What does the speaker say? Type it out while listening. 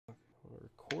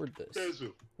record this.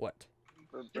 Tezu, What?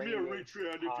 give me a retreat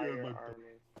if you're in my boat.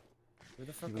 Where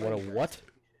the fuck You want a what?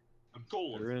 I'm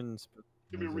Colin. We're in.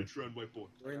 Give me a retreat on my boat.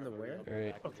 We're in the where?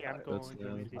 Alright. Okay, I'm going to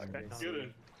join these Get Vietnam.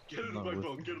 in. Get in my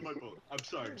boat. Get in my boat. I'm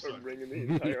sorry. I'm We're sorry. bringing the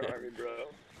entire army, bro.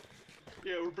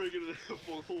 Yeah, we're bringing in the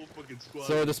whole fucking squad.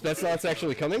 So the Spetsnaz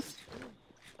actually coming?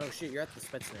 Oh shit, you're at the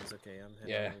Spetsnaz. Okay, I'm heading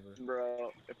Yeah. over.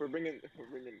 Bro, if we're bringing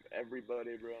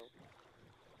everybody, bro.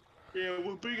 Yeah,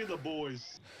 we're bringing the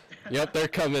boys. Yep, they're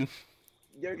coming.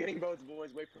 You're getting boats, boys.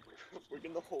 Wait for we're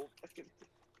getting the whole fucking.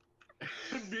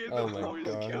 Me and Oh the my boys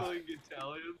God. killing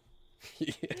Italians.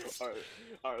 Yes.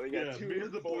 Alright, we got Yeah, two me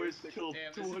and the boys boats. killed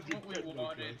Damn, this 200 is what we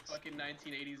wanted. technocrats. Fucking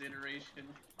 1980s iteration.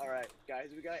 Alright, guys,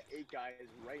 we got 8 guys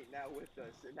right now with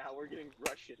us, and now we're getting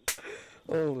Russian.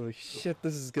 Holy shit,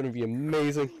 this is gonna be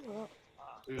amazing.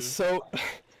 Yeah. So...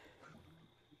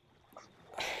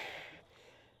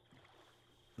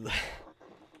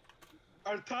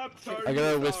 Our top targets I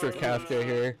gotta whisper are, Kafka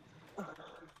here. Oh,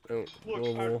 Look, our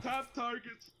global. top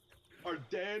targets are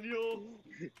Daniel,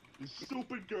 his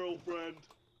stupid girlfriend,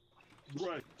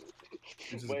 Brett.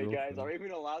 Who's his Wait, guys, girlfriend? are we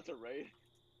even allowed to raid?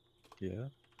 Yeah.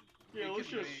 Yeah, We let's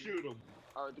can just raid. shoot them.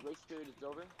 Alright, the grace period is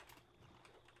over.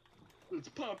 Let's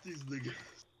pop these niggas.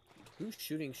 Who's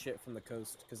shooting shit from the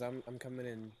coast? Cause I'm coming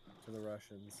in to the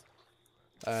Russians.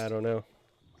 I don't know.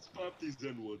 Let's pop these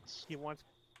inwards. He wants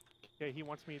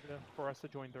me for us to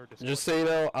join their Discord. Just so you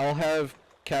know, I'll have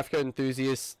Kafka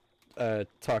enthusiasts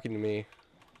talking to me.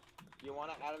 You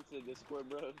wanna add him to the Discord,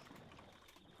 bros?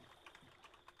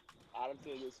 Add him to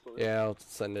the Discord. Yeah, I'll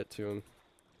send it to him.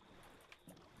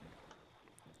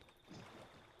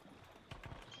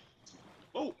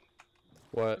 Oh!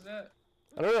 What? What's that?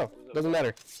 I don't know. Doesn't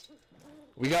matter.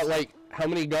 We got like, how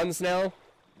many guns now?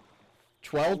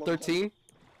 12, 13?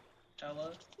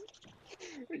 Hello?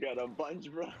 We got a bunch,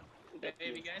 bro. Hey,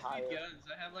 if you guys need guns,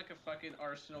 I have like a fucking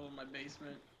arsenal in my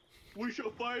basement. We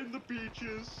shall find the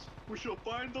beaches. We shall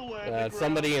find the land.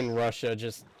 Somebody in Russia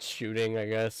just shooting, I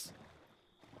guess.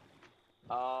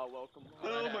 Welcome.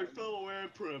 Oh, my fellow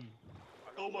ANPRIM.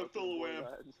 Oh, my fellow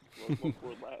ANPRIM. Welcome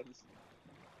aboard, lads.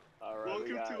 Alright, Welcome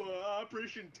we got, to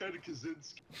Operation Ted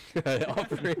Kaczynski.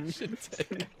 Operation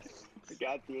Ted. we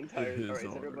got the entire. It is Alright,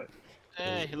 alright. everybody.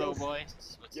 Hey, hello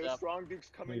boys. What's Yo, up? Strong Duke's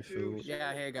coming Hey, too. Phil.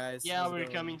 Yeah, hey guys. Yeah, how's it we're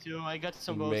going? coming too. I got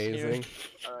some boats here. Amazing.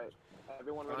 Alright,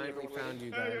 everyone ready? Finally Everyone found ready?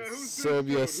 you Hey, guys. who's this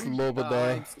Serbia dude?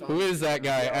 Sloboda. Who is that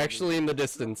guy? Actually in the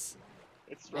distance.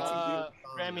 It's Strong Duke.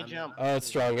 Rami jump. Oh, it's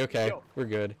Strong. Okay, we're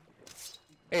good.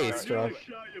 Hey, it's He Strong. nearly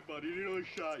shot you, buddy. He nearly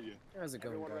shot you. How's it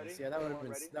going, Everyone guys? ready? Yeah, that would have Everyone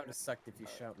been ready? that would have sucked if you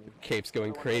shot me. Cape's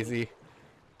going crazy.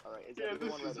 Alright, is Yeah,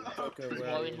 this everyone is ready? Operation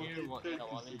Wally Wally here. Ted What? Yeah,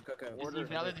 Wally. Kaczynski. Coco, Is Order. he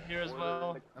valid here as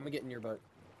well? I'm gonna get in your boat.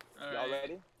 Y'all Alright.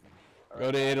 ready?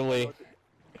 Go to Italy.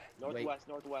 Northwest,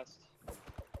 northwest.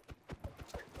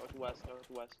 Northwest.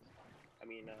 I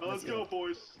mean, Let's go,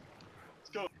 boys. Let's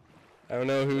go. I don't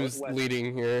know who's Northwest.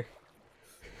 leading here.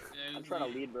 Yeah, I'm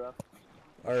trying to lead, bro.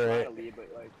 Alright. Trying to lead, but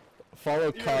like.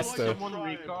 Follow Yeah, Costa. like Someone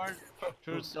Trying. record.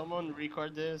 Should someone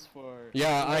record this for?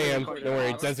 Yeah, I am. Recording Don't worry,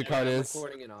 in OBS. Desicon Yeah, is.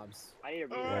 recording in OBS. I need a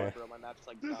Alright. rewind, bro. My map's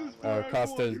like This dying. is for everyone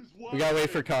Costa. who's We gotta wait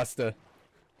for watching. Costa.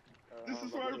 This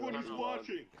is for everyone who's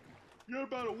watching. You're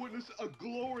about to witness a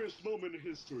glorious moment in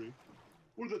history,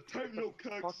 where the What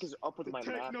the fuck TECHNOCUCKS, is up with the my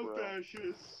map, bro?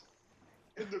 techno-fascists,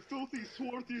 and the filthy,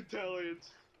 swarthy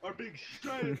Italians are being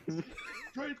straight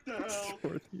to hell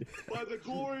by the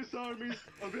glorious armies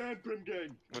of ANPRIM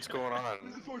gang. What's going on?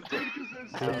 This is for Ted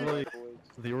There's Kaczynski. like,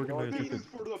 they organized This like is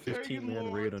for the a 15-man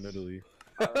pagan raid on lords. Italy.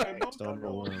 And most Down the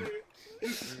line. importantly,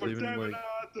 this is for They've been, like,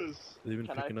 Daminatas. They've been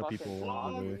Can I picking up fucking people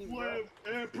along the way. Long live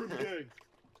ANPRIM gang.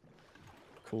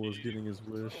 Cole is getting his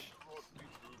wish.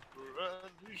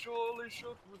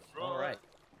 Alright.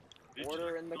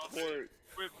 Order in the court.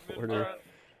 Order.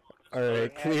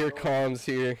 Alright, clear comms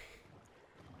here.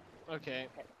 Okay.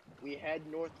 We head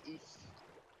northeast.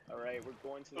 Alright, we're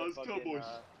going to the Let's go, fucking, boys.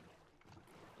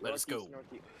 Let us go.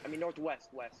 I mean northwest,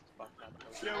 west. Fuck, not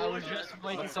north. Yeah, I we're was like- just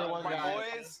waiting for one guy.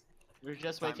 We're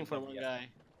just waiting for one guy.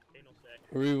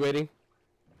 Are we waiting?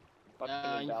 Fucking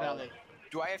invalid. Invalid.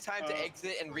 Do I have time to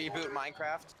exit and reboot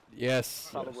Minecraft? Yes.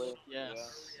 Probably. Yes.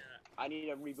 Yeah. I need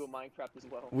to reboot Minecraft as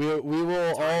well. We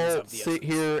will all sit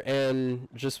here and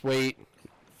just wait.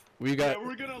 We got. Yeah,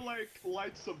 we're gonna like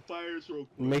light some fires real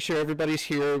quick. Make sure everybody's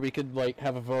here. We could like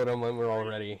have a vote on when we're all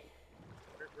ready.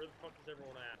 Where the fuck is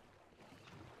everyone at?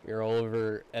 We're all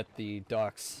over at the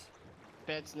docks.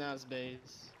 Spetsnaz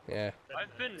base. Yeah.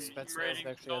 I've been Spetsnaz raiding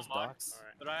actually so has much, docks.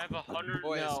 but I have 100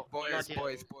 Boys, No, boys, not yet.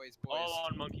 boys. all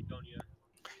on Monkey Donia.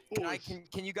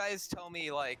 Can you guys tell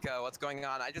me like what's going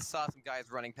on? I just saw some guys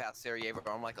running past Sarajevo.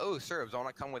 I'm like, oh, Serbs, I want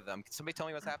to come with them. Can somebody tell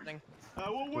me what's happening?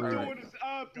 What we're doing is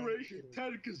Operation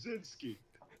Ted Kaczynski.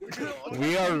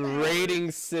 We are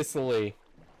raiding Sicily.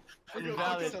 We're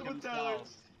gonna pick up some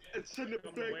Italians and send it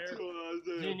back to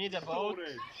Do you need a the boat? Stone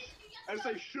Age, as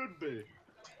they should be.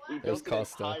 We There's built an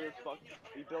Costa.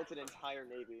 we built an entire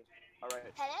navy.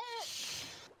 Alright.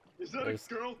 Is that There's a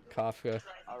girl? Kafka.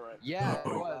 Alright. Yeah, it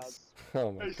was.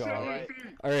 Oh my Hey, send god. your Alright. feet.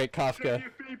 Alright, Send Kafka.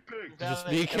 your feet pics. Just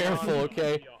Valley, be come careful, on.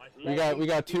 okay? We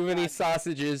got too many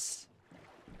sausages.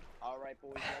 Alright,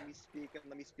 boys,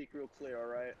 let me speak real clear,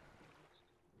 alright?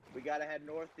 We gotta head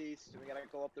northeast, and we gotta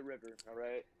go up the river,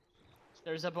 alright?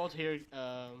 There's a boat here.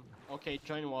 Okay,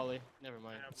 join Wally. Never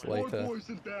mind. It's More later. boys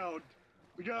inbound.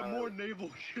 We got more naval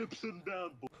ships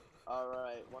inbound.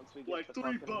 Alright, once we get Like to 3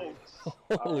 fucking boats.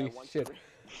 Holy Alright, once shit. we-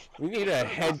 We need a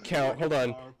head count. Hold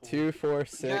on. 2, 4,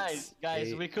 6.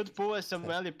 Guys, 8. we could pull a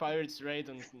Somali pirates raid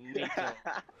on NATO.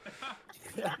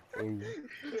 And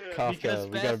Because Kafka,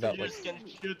 we got about like passengers can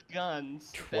shoot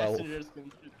guns. 12. Passengers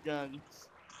can shoot guns.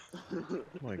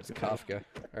 My it's god. Kafka.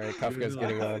 Alright, Kafka's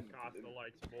getting on.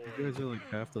 You guys are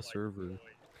like half the server.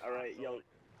 Alright, yo.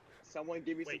 Someone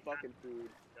give me some Wait, fucking food.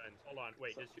 Guns. Hold on.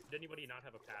 Wait. Does anybody not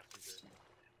have a passenger?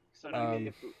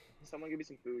 Someone give me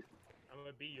some food. I'm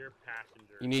gonna be your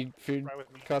passenger. You need food, Right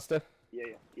with me. Costa? Yeah.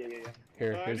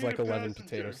 Here, I here's need like a 11 passenger.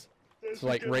 potatoes. There's It's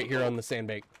like some right in here the on boat. the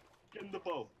sandbank. Get in the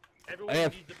boat. Everyone I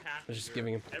am. needs a passenger. I was just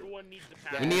giving him. Everyone needs a We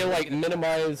passenger. need to like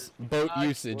minimize boat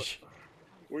usage.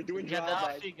 We're doing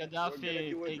drive-bys. Gaddafi, We're gonna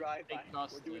do a take drive-by.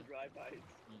 Costa. We're doing drive-bys.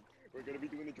 We're gonna be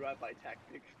doing the drive-by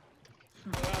tactic.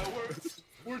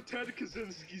 We're Ted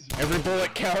Kaczynski's. Every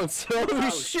bullet counts. Oh,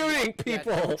 who's shooting Yeah,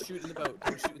 people? don't shoot in the boat.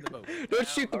 Don't shoot in the boat. Don't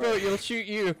shoot the boat, you'll shoot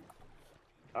you.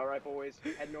 Alright, boys.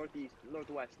 Head northeast.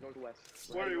 Northwest.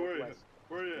 Where are you? Northwest.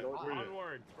 Where are you? Where are you?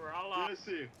 Onward. We're all Yeah, up. I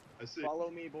see. I see. Follow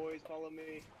me, boys. Follow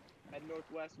me. Head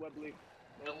northwest, Webley.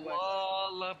 Northwest.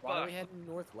 Why are we heading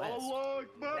northwest? Allah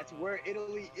Akbar. That's where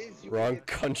Italy is. You Wrong idiot.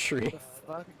 country.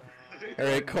 Fuck.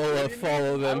 Alright, Cola,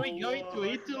 follow Are them. we going to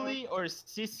Italy or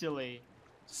Sicily?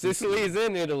 Sicily is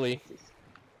in Italy.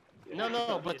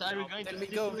 No, but are we going Then to we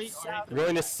go Sicily? south. We're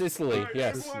going to Sicily, Alright,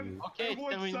 yes. everyone- Okay,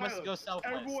 everyone then we must silence. go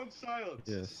southwest. Everyone silence.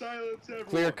 Yes. Silence everyone.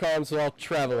 Clear comms while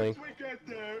traveling.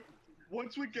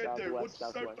 Once we get there, once we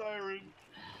start Southwest. firing,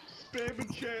 spam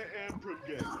and chat ANPRIM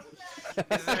game.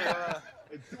 Is there,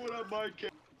 And do it on my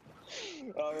cam.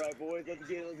 Alright, boys. Let's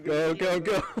get Go, go,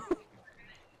 go.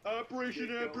 Operation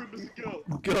ANPRIM is go.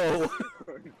 Go.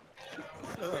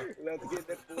 Let's get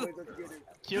it, boys. Let's get it.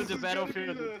 Cue This the is gonna be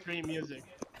Battlefield the- 3 music.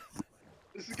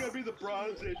 This is gonna be the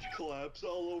Bronze Age collapse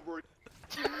all over.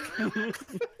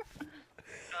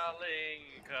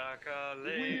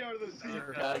 We are the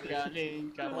Zika.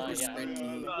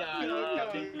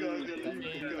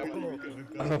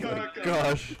 Oh my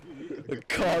gosh. The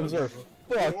comms are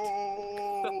fucked.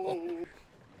 Oh.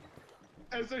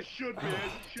 As it should be, as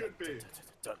it should be.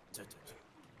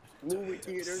 Movie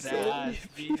theaters.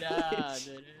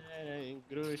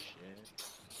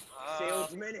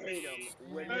 Salesmen hate them.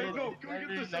 Hey, go get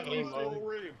the sour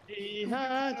rim.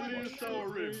 I need a sour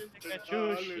rim.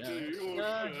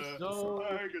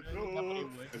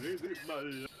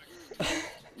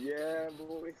 Yeah,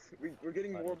 boys. We're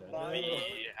getting more violent.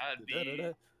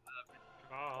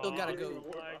 Still gotta go.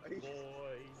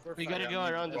 We gotta go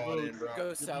around the boat.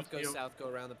 Go south, go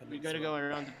around the peninsula. We gotta go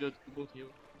around the boat hill.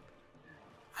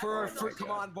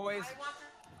 come on, boys.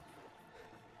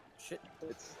 Shit.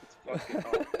 It's fucking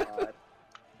oh god.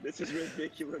 This is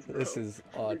ridiculous, bro. This is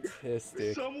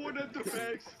autistic. Someone at the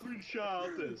back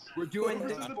screenshot this. We're doing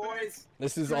Whoever's this, in the boys.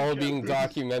 This is all being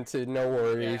documented, no Yeah,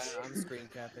 worries. I'm screen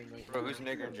capping. Right Bro, now. who's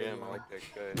Nigger Jim? I like that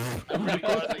guy. I'm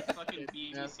recording. Like fucking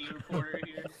BBC reporter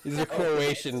here. He's a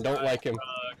Croatian, don't like him.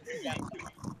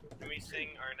 Can we sing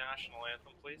our national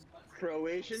anthem, please?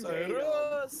 Croatians hate 'em.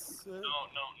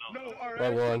 No,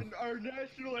 Wrong one. our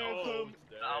national anthem.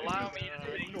 Allow me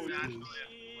to sing the national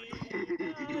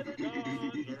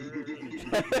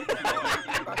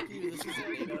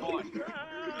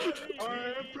Our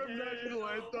ANPRIM national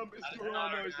anthem is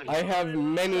Toronto. I have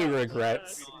many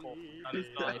regrets. That is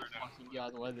not My our fucking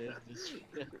god, what is this?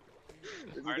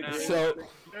 So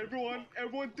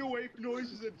Everyone do ape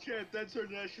noises in chat. That's our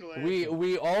national anthem.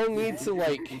 we all need to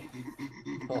like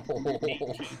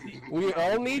we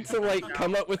all need to like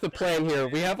come up with a plan here.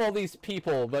 We have all these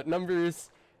people, but numbers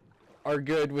are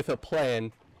good with a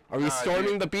plan. Are we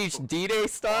storming the beach D-Day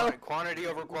style? Quantity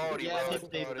over quality, Yeah, bro.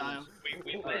 hit day style.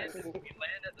 We land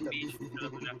at the beach instead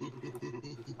of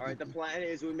the Alright, the plan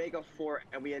is we make a fort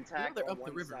and we attack they're on up the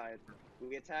one river. side.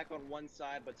 We attack on one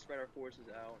side, but spread our forces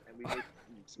out, and we make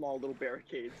small little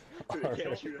barricades. So they Alright.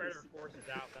 can't Spread shoot us. our forces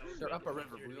out. They're up a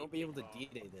river. We won't be able to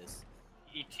D-Day this.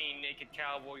 18 naked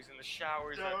cowboys in the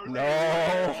showers.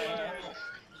 No!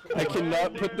 I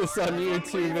cannot put this on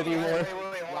YouTube anymore.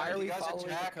 Why are we guys following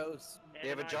attack? the coast? They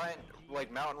have a giant,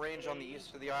 like, mountain range on the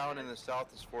east of the island, and the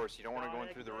south is forest. You don't want to go in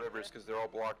through the rivers because they're all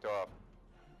blocked off.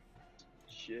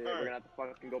 Shit, we're gonna have to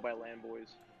fucking go by land, boys.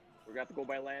 We're gonna have to go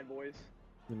by land, boys.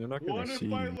 I mean, they're not gonna One see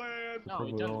is by land, No,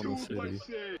 we probably all don't. in two the is by city.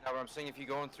 sea. Now, but I'm saying if you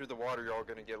go in through the water, you're all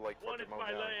gonna get, like, One is fucking mowed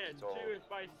by down. land, It's all... two is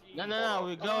by sea. No,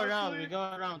 we go around, we go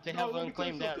around. They No, have let me tell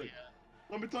you unclaimed something. area.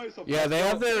 Let me tell you something. Yeah, they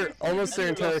have their almost their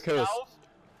Let's go entire coast. south.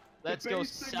 Let's go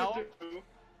south.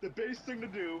 The base thing to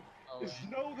do is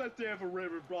know that they have a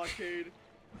river blockade,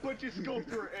 but just go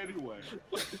through it anyway.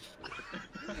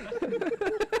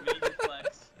 Major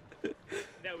flex.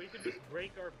 No, we could just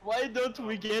break our. Why don't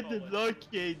we get the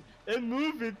blockade and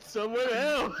move it somewhere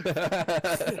else?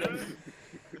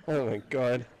 Oh my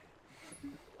god.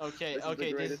 Okay, This is the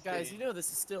okay, greatest Guys, thing. you know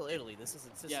this is still Italy. This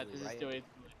isn't Sicily, yeah, this right? is still it.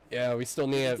 Yeah, we still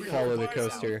need to We follow shall the fight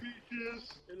coast on the here.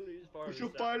 beaches. Italy's far We as shall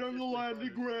south, fight on the Italy's landing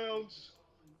far as- grounds.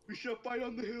 We shall fight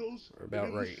on the hills. We're about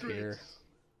and in the right here. streets.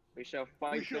 We shall We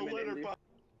fight shall them in let our India. bodies.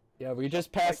 Yeah, we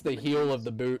just passed the heel of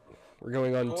the boot. We're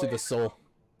going on to the soul.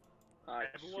 Ah,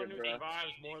 Everyone shit, who bro.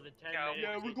 survives more than 10 Yeah, Yeah,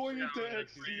 minutes we're going gets into down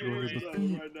XC Go to area the zone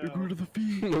feet. right They go now. to the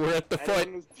feet. We're at the foot.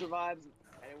 Anyone who survives,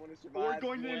 We're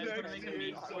going into Let's XC make a area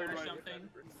meat zone square or right now. something.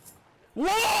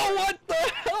 Whoa! What the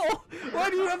hell? Why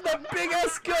do you have that big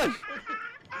ass gun?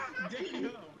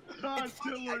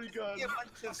 Artillery I gun. see a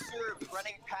bunch of Serbs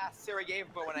running past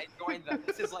Sarajevo when I joined them.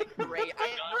 This is like great. I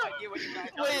have no idea what you guys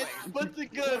are Wait, doing. put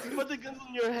the guns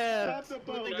on your head. Stop the Put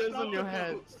boat, the guns stop on your the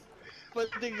head. boat. Put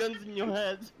the guns in your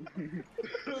head.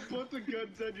 Put the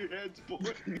guns on your heads, boy.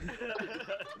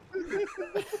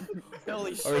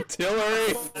 Holy shit.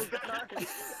 Artillery!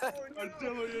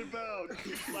 Artillery inbound.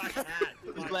 Black hat.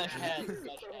 Splash hat.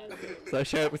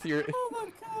 Slash out with your. Oh my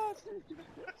god.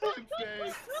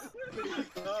 Okay.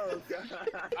 Oh god.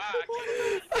 I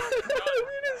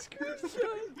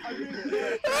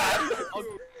mean,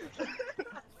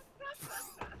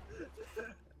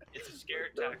 It's a scare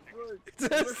tactic. It's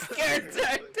a scare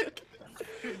tactic!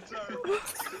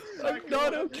 I'm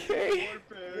not okay.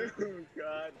 warfare. Oh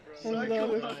god, bro.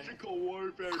 Psychological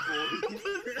warfare, boys.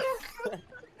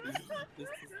 This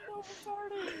is so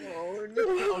retarded. Oh no.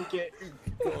 Okay.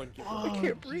 Go on, get I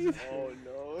can't breathe. Oh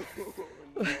no. No,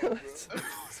 bro. Let's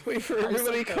wait for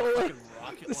everybody to come in.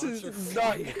 This is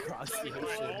not. across the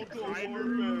ocean. Psychological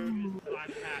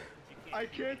warfare. I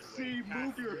can't see.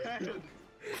 Move your head.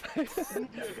 Move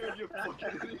your head, you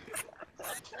fucking idiot.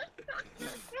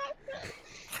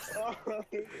 Oh,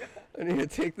 I need to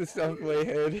take this off my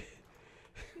head.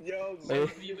 yo, Hey. bro.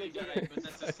 Be the guy, but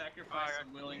that's a sacrifice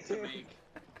I'm willing to make.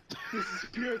 This is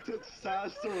pure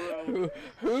testosterone.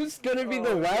 Who's gonna be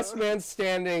the last man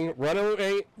standing,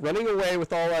 running away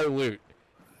with all our loot?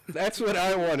 That's what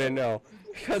I want to know,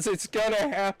 because it's gonna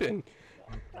happen.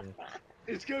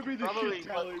 It's gonna be the Probably shit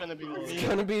not talent. gonna be It's me.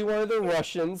 gonna be one of the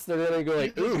Russians. They're gonna go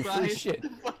like, ooh, free shit.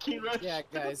 Fucking Russian. Yeah,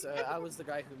 guys, I was the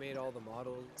guy who made all the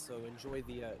models, so enjoy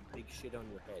the big shit on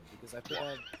your head, because I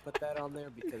put that on there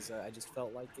because I just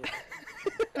felt like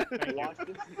it. Watch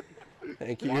the,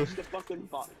 Thank you. watch the fucking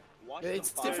fuck.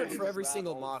 It's different for every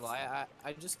single model. I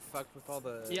just fucked with all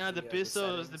the. Yeah, the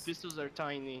pistols. The settings. pistols are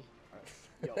tiny.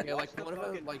 Yeah, like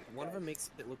one of them makes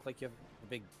it look like you have a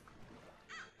big.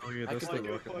 Oh yeah, I that's could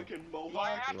the Like a rocket. fucking Do I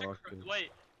have to Rocket.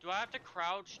 wait? Do I have to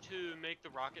crouch to make the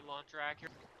rocket launcher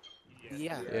accurate?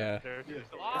 Yeah. Yeah.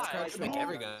 Why? Crouch to make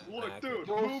every gun. Look, accurate. dude,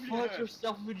 Go move your fuck head.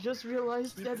 yourself. We just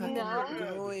realized that Fucking now.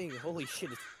 annoying. Holy shit.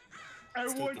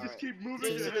 Everyone taking- just keep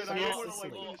moving This your is head. I not don't wanna Sicily.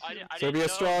 like Well, lose I you. didn't Serbia know,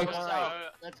 strong.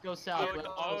 but, Let's go south. I would, Let's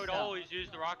I go would south. always use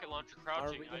the rocket launcher crouching.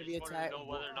 Are we I gonna just be wanted attacked? to know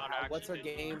whether or not What's our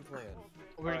actually game plan?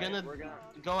 We're gonna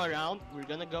go around. We're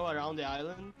gonna go around the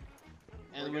island,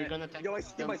 and we're gonna attack Yo, I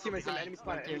see them my team, when enemy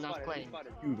spotted, they're enemy not spotted, playing. enemy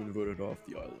spotted. You've been voted off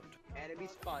the island. Enemy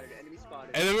spotted, enemy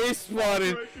spotted. Enemy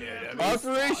spotted.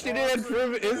 Operation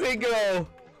ANPRIM is a go.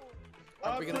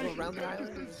 Are we gonna go around the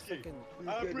Operation island? Kaczynski. Fucking-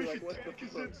 Operation Ted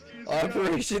Kaczynski is a go.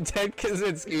 Operation Ted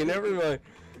Kaczynski. Never mind.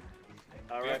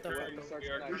 Alright,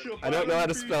 We shall I don't know how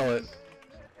to fight on spell it. beaches.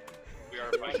 we are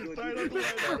We fighting. shall fight on the Are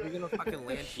we land. gonna fucking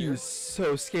land He here? was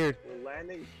so scared. We're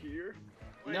landing here.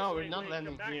 No, we're not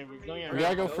landing here. We're going We gotta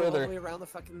around. go all the further. way around the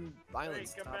fucking island. Come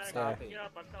Stop back, stopping. pick me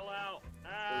up, I fell out. We're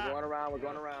Ah, going around, we're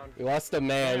going around. We lost a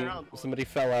man. Somebody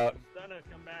fell out. Stunner,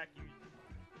 come back. You...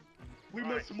 We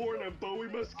must mourn them, but we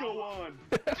must go on.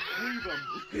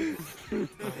 Leave them.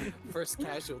 First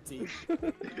casualty.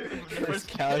 First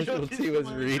casualty was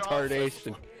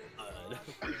retardation.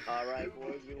 Alright,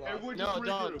 boys, we lost. Everyone No, just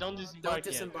regroup. don't disembark. Don't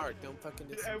disembark. Don't fucking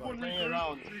Everyone disembark. Bring it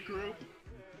around. regroup.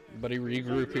 Buddy,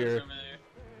 regroup here.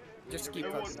 Just keep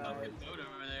Everyone- fucking going.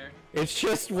 It's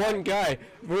just one guy.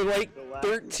 We're like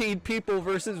 13 people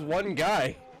versus one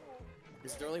guy.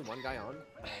 Is there only one guy on?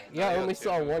 Yeah, I only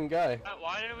saw one guy.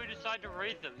 Why did we decide to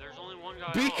raid them? There's only one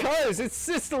guy. Because it's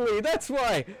Sicily, that's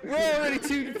why! We're already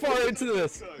too far into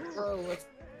this. Bro, let's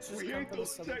just We come hate from those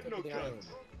the southern tip of the island. technococks.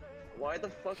 Why the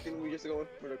fuck didn't we just go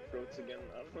for the Croats again?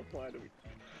 I don't know why do we. You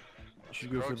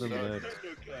should go for them next.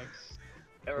 Technococks.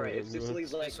 Alright, if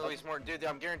Sicily's like. Sicily's more, dude.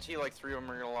 I'm guarantee like 3 of them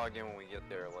are gonna log in when we get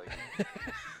there. Like,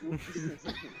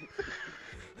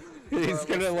 He's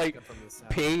gonna like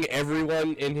ping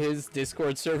everyone in his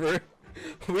Discord server.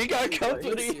 We got Are you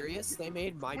company. serious? They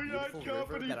made my We got beautiful river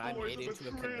company, that I boys, made of a into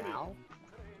a tranny. canal?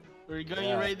 We're going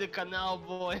Yeah. to raid the canal,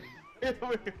 boy.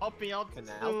 We're hopping out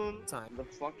Canal soon. time. The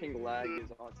fucking lag is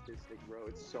autistic, bro.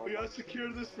 It's so We gotta much.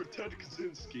 secure this for Ted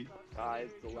Kaczynski. Guys,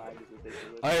 the lag is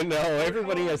ridiculous. I know,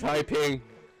 everybody has high ping.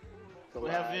 The We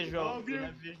have lag- visual. All of We you-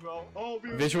 have visual. All of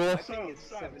you, Visual? I think silence, it's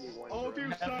silence. 71. All of you, We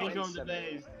have visual on silence. the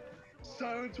base.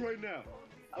 Silence right now.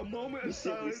 A moment We of see-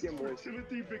 we silence see him, for boys.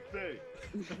 Timothy McVeigh.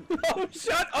 Oh,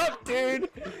 shut up, dude!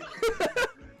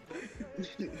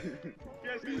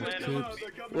 Yes, he's Land. coming out,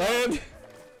 they're coming out. Land!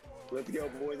 Let's go,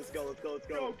 boys. Let's go. Let's go. Let's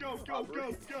Go, go. go, go,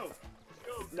 go,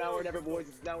 go. Now or never, boys.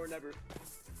 It's now or never.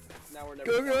 Now or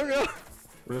never. Go, go, go!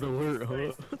 Red alert,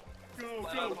 huh? Go,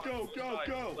 go, go, go,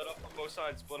 go. Split up on both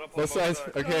sides. Split up on Both sides,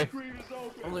 okay. Green is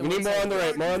open. Only We need one more side. on the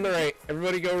right, more on the right.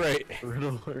 Everybody go right. Red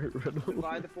alert, red Divide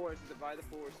alert. the forces. Divide the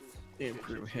forces.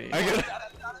 ANPRIM, hey. I got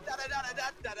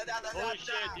Holy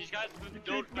shit, these guys moved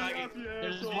goat Kick me bagging. off, you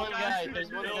There's asshole. one guy.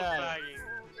 There's one Goat guy. bagging.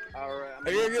 Alright.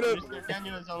 I gotta get up. Mr.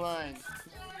 Daniel is online.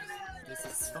 This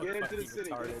is so Get into fucking the city.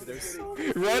 Get retarded. into the There's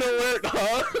city. Red alert,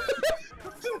 huh?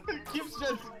 Keeps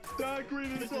just. Dark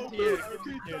green is This is open. here.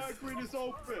 Repeat, dark green is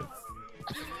open.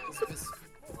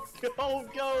 Go,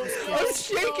 go. I'm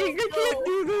shaking, I can't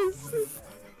do this.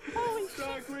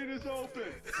 Dark green is open.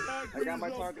 Dark I green got is my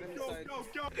open. target in the Go, sight. go,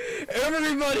 go.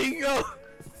 Everybody go!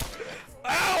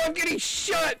 Ow, I'm getting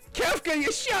shot! Kafka,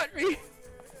 you shot me!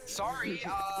 Sorry,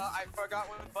 I forgot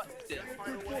what button did.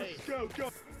 Good force. Go, go.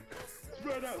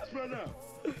 Spread out, spread out.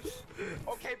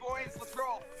 Okay, boys, let's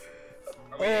roll.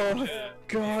 Oh,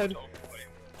 God.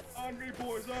 On me,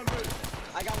 boys, on me.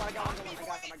 I got one. I got one. I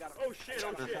got him. I got him. Oh shit,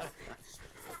 oh shit.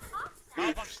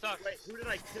 Oh, I'm stuck. Wait, who did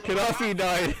I kill? Gaddafi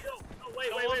died. Oh, wait.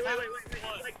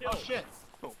 Oh shit.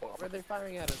 where are they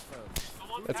firing at us from?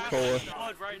 Someone That's pass Cola. me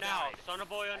blood right now.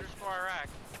 Sonaboy _ Iraq.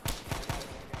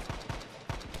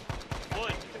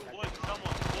 Wood,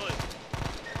 someone,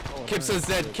 wood. Kipsa's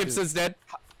dead, Kipsa's dead.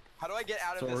 How do I get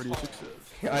out It's of this already a hole?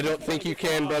 success. I don't think you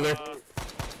can, brother.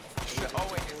 Oh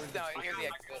wait, no, here's the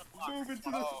exit. Move into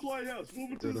the supply house.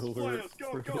 Move into Red the supply alert, house.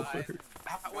 Go, red go. alert.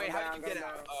 Wait, how did you Go get down.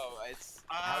 out? Oh, it's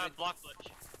how did Block glitch.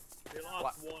 We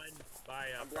lost one by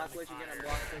I'm block glitching again. I'm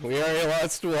block glitching. We already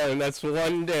lost one, that's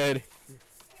one dead.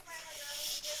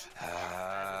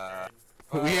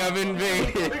 We have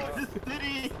invaded.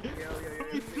 City.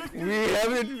 We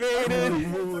have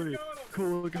invaded. Boy,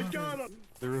 cool, I got got him. him.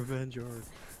 The revenge arc.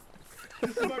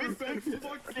 This is my revenge.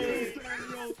 Fuck you,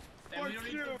 Daniel. And we Fuck don't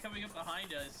need you. them coming up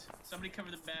behind us. Somebody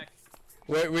cover the back.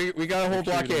 Wait, we got a whole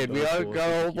blockade. We got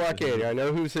a whole blockade. I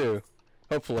know who's who.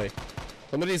 Hopefully.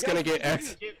 Somebody's gonna get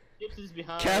X. Gibbs is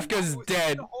behind. Kafka's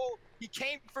dead. He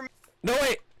came from. No,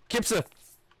 wait! Kipsa!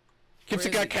 Where Kipsa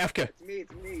is got he? Kafka. It's me.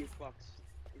 It's me. You fucks.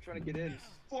 I'm trying to get in.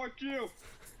 Fuck you.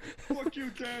 Fuck you,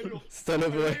 Daniel. Son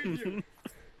of I a... hate you.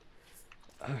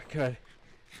 Oh, God.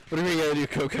 What are we gonna do,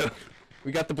 Coco?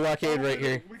 We got the blockade right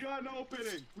here. We got an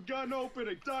opening. We got an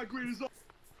opening. Dark green is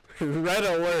open. Red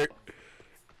alert.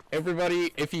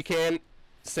 Everybody, if you can,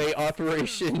 say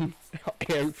Operation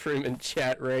ANPRIM in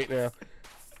chat right now.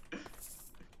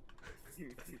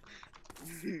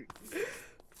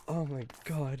 Oh my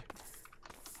god.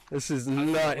 This is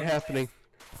not happening.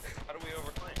 How do we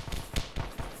overclaim?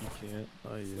 You can't.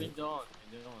 Oh, We yeah. don't.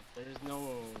 There's no.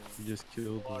 You just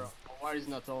killed him. War is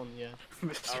not on yet.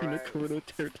 Mr. Alright. Nakoto,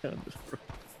 tear down this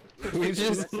road. We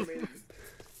just...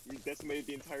 You decimated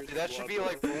the entire. Dude, that should be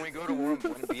like when we go to war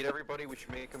and beat everybody, we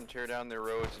should make them tear down their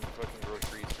roads and fucking grow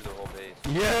trees through their whole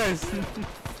base. Yes!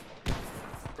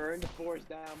 Burn the forest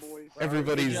down, boys.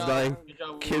 Everybody's Good job. dying. Good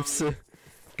job, Kipsa.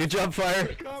 Good job, Fire.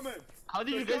 They're coming. How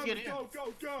did you They're guys get coming. in?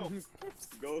 Go, go, go.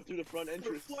 Go through the front They're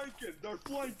entrance. flanking. They're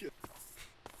flanking.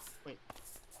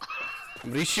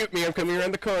 Somebody shoot me, I'm coming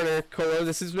around the corner. Colo,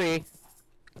 this is me.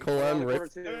 Colo, I'm right,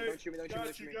 Don't shoot me. Don't shoot me. Don't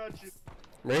Got shoot you, me. got you.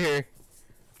 right here.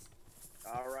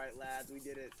 All right, lads, we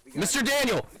did it. We got Mr.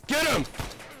 Daniel, get him!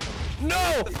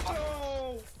 No!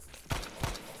 No!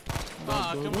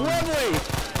 WEBLEY!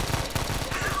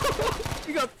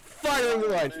 You got firing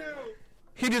line.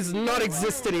 He does not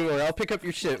exist anymore. I'll pick up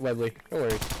your shit, WEBLEY. Don't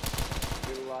worry.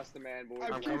 We lost the man, boys.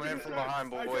 I'm coming in from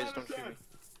behind, boys. Don't shoot me.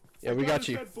 Yeah, we got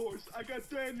you. I got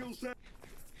Daniel's head.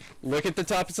 Look at the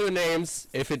tops of the names.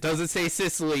 If it doesn't say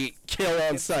Sicily, kill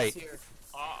on sight.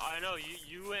 I know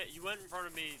you went in front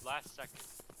of me last second.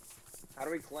 How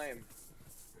do we claim?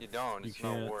 You don't. It's You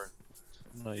not can't. war.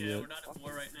 Not Yeah, yet. we're not at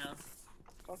war right now.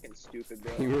 Fucking stupid,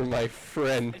 bro. You were my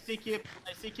friend. I see Kips.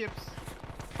 I see Kips.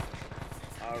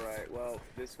 Alright, well,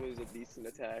 this was a decent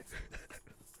attack.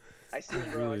 I see him,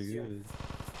 That's bro. I really see him. good.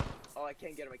 Oh, I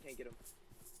can't get him. I can't get him.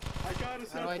 I got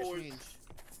his How do I head, boys. change?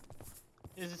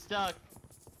 Is it stuck?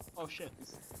 Oh shit.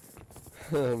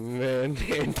 Oh man,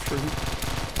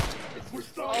 ANPRIM. We're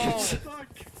stuck. Oh. We're stuck.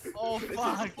 Oh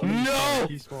fuck. No!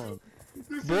 Despawn.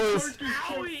 This Boys. is Turkey.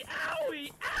 Owie,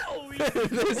 owie, owie!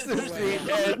 This is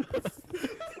the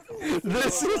end.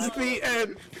 This is the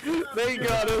end. They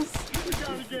got us. We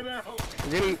gotta get out. I'm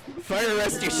getting fire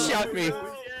arrest. You shot me.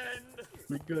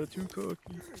 We got 2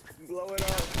 cookies. Blow it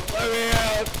up. Let me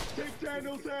out. Take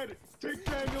Daniel's head. Take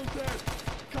Daniel's head.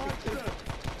 Consta.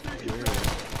 Take his Where? head.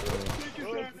 Take his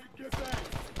head and get back.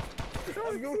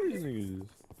 These niggas.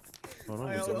 Oh, no,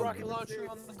 There's we a got rocket them. launcher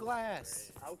on the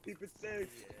glass. I'll keep it safe.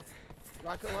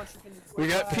 Rocket launcher can We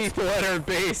got people at our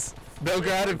base.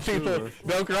 Belgrade people.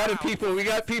 Belgrade people. We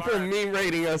got people meme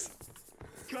rating us.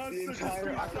 Consta, just entire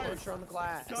be rocket safe. launcher on the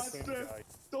glass. Consta,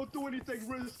 don't do anything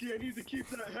risky. I need to keep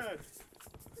that head.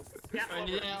 Yeah, And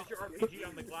use yeah. your RPG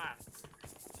on the glass.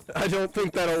 I don't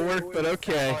think that'll work, but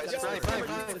okay. Oh, it's finally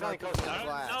close.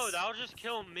 No, that'll just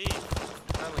kill me.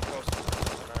 Finally close.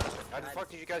 How the fuck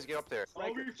did you guys get up there?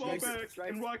 I'll be fall back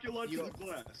Striker. and rocket launch You- the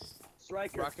glass.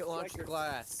 Striker. Rocket launcher Striker.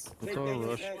 glass. Let's Take all Daniel's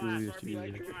rush head. through these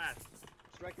Striker. Jesus.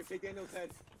 Striker, take Daniel's head.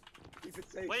 Keep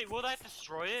it safe. Wait, will that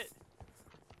destroy it?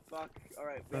 Fuck.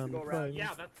 Alright, we have to go around. Yeah,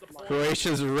 that's the point.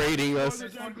 Croatia's rating us.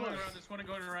 There's one going around, there's one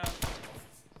going around.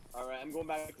 Alright, I'm going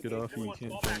back to Get base. off you, you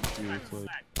can't Fall back, jump fall through, back, it's fall like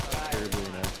back. terribly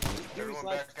inactive. Everyone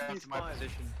like back to my despawn.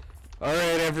 position. All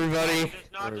right, everybody.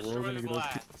 Just not Alright, we're all destroy gonna the get up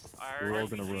glass. We're all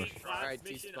gonna rush. Alright,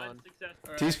 Mission T-spawn.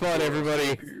 unsuccessful. T-spawn,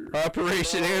 everybody.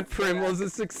 Operation ANPRIM was a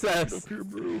success. Here,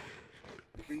 bro.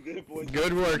 We did it, boys.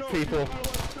 Good work, people.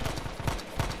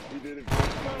 We did it, You boys.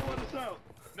 gotta let us out.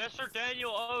 Mr.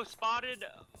 Daniel O spotted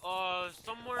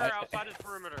somewhere outside the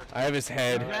perimeter. I have his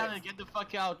head. Granny, get the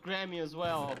fuck out. Grammy as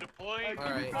well. Deploying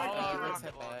Alright, all let's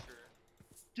head rocket back. launcher.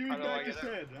 Give me How do I back his get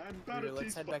out? head. I'm about Here, to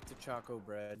let's head T-spawn. back to Choco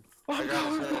Bread. I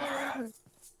got it.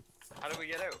 How do we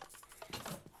get out?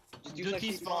 Just Do use like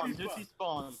T-spawn. T-spawn. Do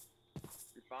T-spawn.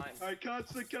 You're fine. Alright,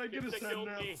 Consta, can I get his They head killed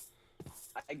now? me.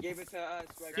 I gave it to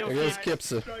Striker. Kill There goes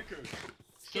Kips. Kipsa. Striker. Okay,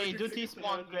 Striker, do take his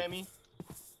T-spawn, head. Grammy.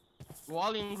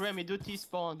 Wally and Grammy, do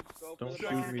T-spawn. Go for Don't the shoot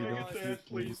back. me, Striker, don't take his shoot head,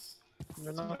 me. please.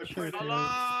 You're not My shooting. friend.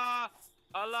 Allah!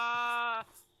 Allah!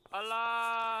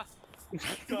 Allah!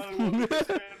 Gotta love this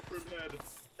ANPRIM head.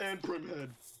 ANPRIM head.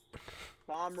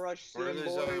 Bomb rush Where are soon,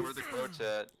 those, boys. where the quotes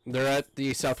at? They're at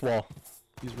the south wall.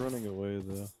 He's running away,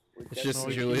 though. We're It's just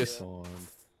definitely- Julius. Spawned.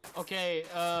 Okay,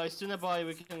 Boy,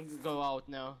 we can go out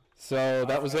now. So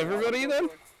that was everybody then?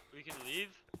 We can leave?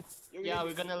 Yeah,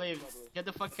 we're gonna leave. Get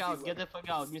the fuck out. Get the fuck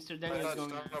out. Mr. I Daniel's thought going.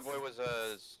 Stunner Boy was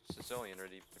Sicilian, or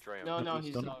did he betray him? No, no,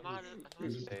 he's Stun- not.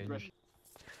 He's Okay. Russian.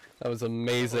 That was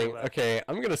amazing. Okay,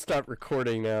 I'm gonna stop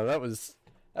recording now. That was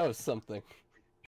something.